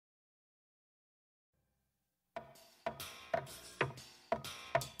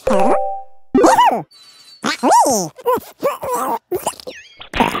Hey,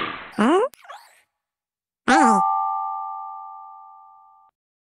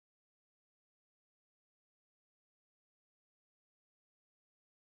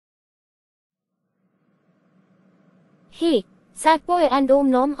 Sackboy and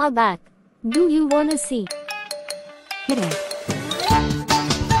Om Nom are back. Do you wanna see? Hit it.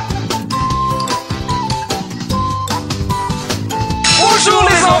 Bonjour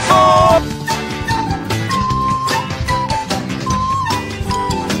les enfants!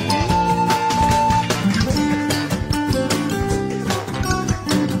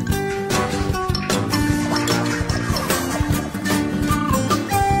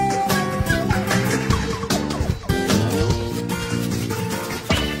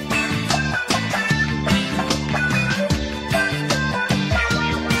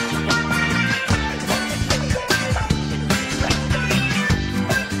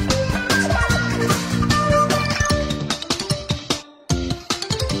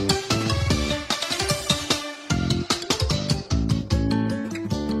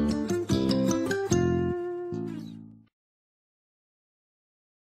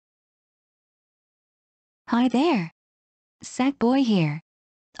 Hi there. Sackboy here.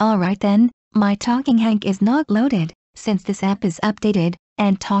 Alright then, my Talking Hank is not loaded, since this app is updated,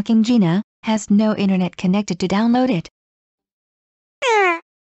 and Talking Gina has no internet connected to download it.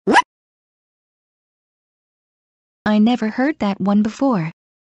 I never heard that one before.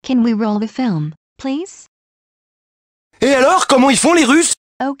 Can we roll the film, please? Et alors, comment ils font les Russes?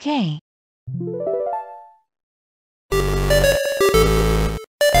 Okay.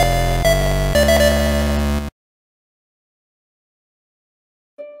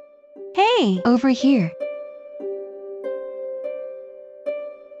 Hey, over here.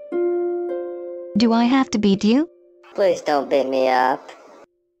 Do I have to beat you? Please don't beat me up.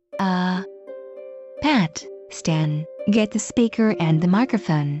 Pat, Stan, get the speaker and the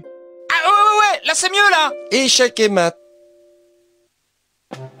microphone. Ah ouais, là c'est mieux là! Échec et mat.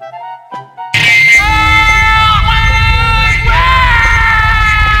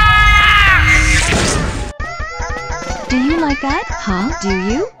 Do you like that? Huh? Do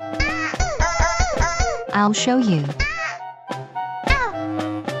you? I'll show you.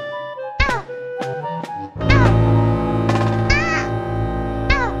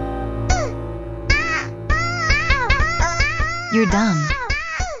 You're dumb.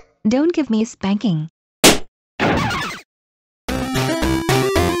 Don't give me a spanking.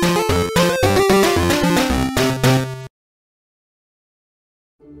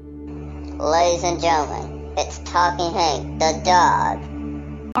 Ladies and gentlemen, it's Talking Hank, the dog.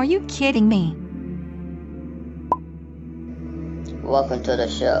 Are you kidding me? Welcome to the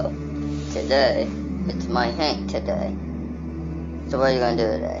show. Today, it's my Hank today. So what are you gonna do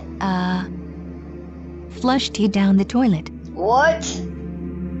today? Flushed you down the toilet. What?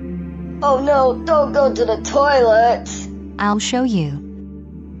 Oh no, don't go to the toilet! I'll show you.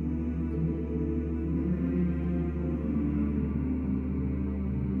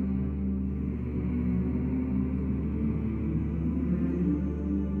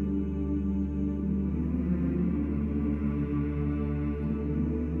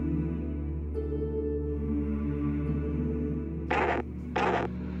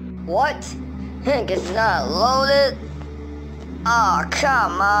 What? Hank is not loaded? Oh,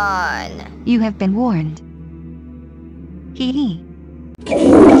 come on! You have been warned. Hee-Hee.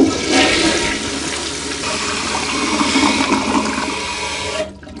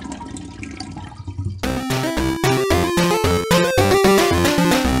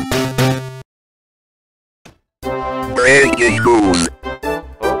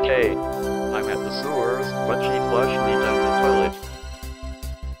 Okay, I'm at the sewers, but she flushed me down the toilet.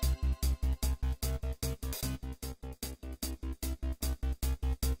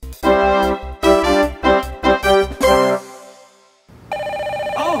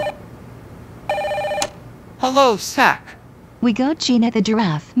 Hello, Sack. We got Gina the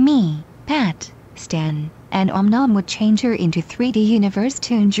giraffe, me, Pat, Stan, and Om Nom would change her into 3D universe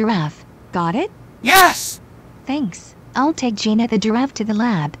Toon Giraffe. Got it? Yes! Thanks. I'll take Gina the giraffe to the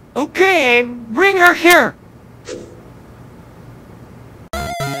lab. Okay, bring her here.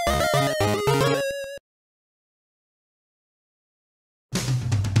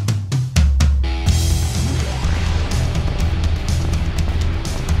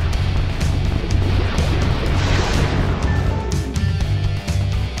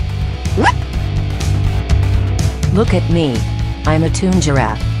 Look at me. I'm a Toon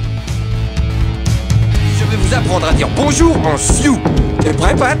Giraffe. Je vais vous apprendre à dire bonjour en sioux. T'es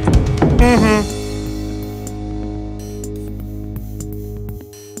prêt, Pat?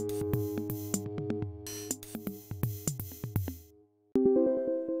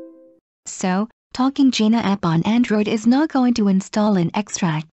 So, Talking Gina app on Android is not going to install and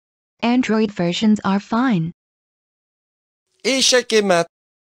extract. Android versions are fine. Échec et mat.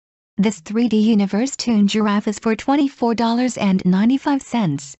 This 3D Universe Toon Giraffe is for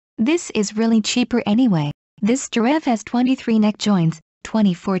 $24.95. This is really cheaper anyway. This giraffe has 23 neck joints,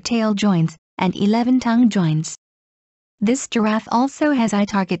 24 tail joints, and 11 tongue joints. This giraffe also has eye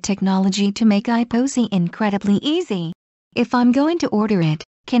target technology to make eye posing incredibly easy. If I'm going to order it,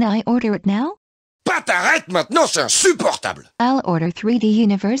 can I order it now? Pas t'arrêtes maintenant, c'est insupportable. I'll order 3D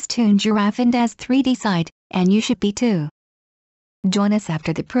Universe Toon Giraffe and as 3D site, and you should be too. Join us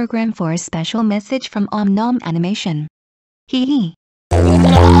after the program for a special message from Om Nom Animation. Hee-Hee.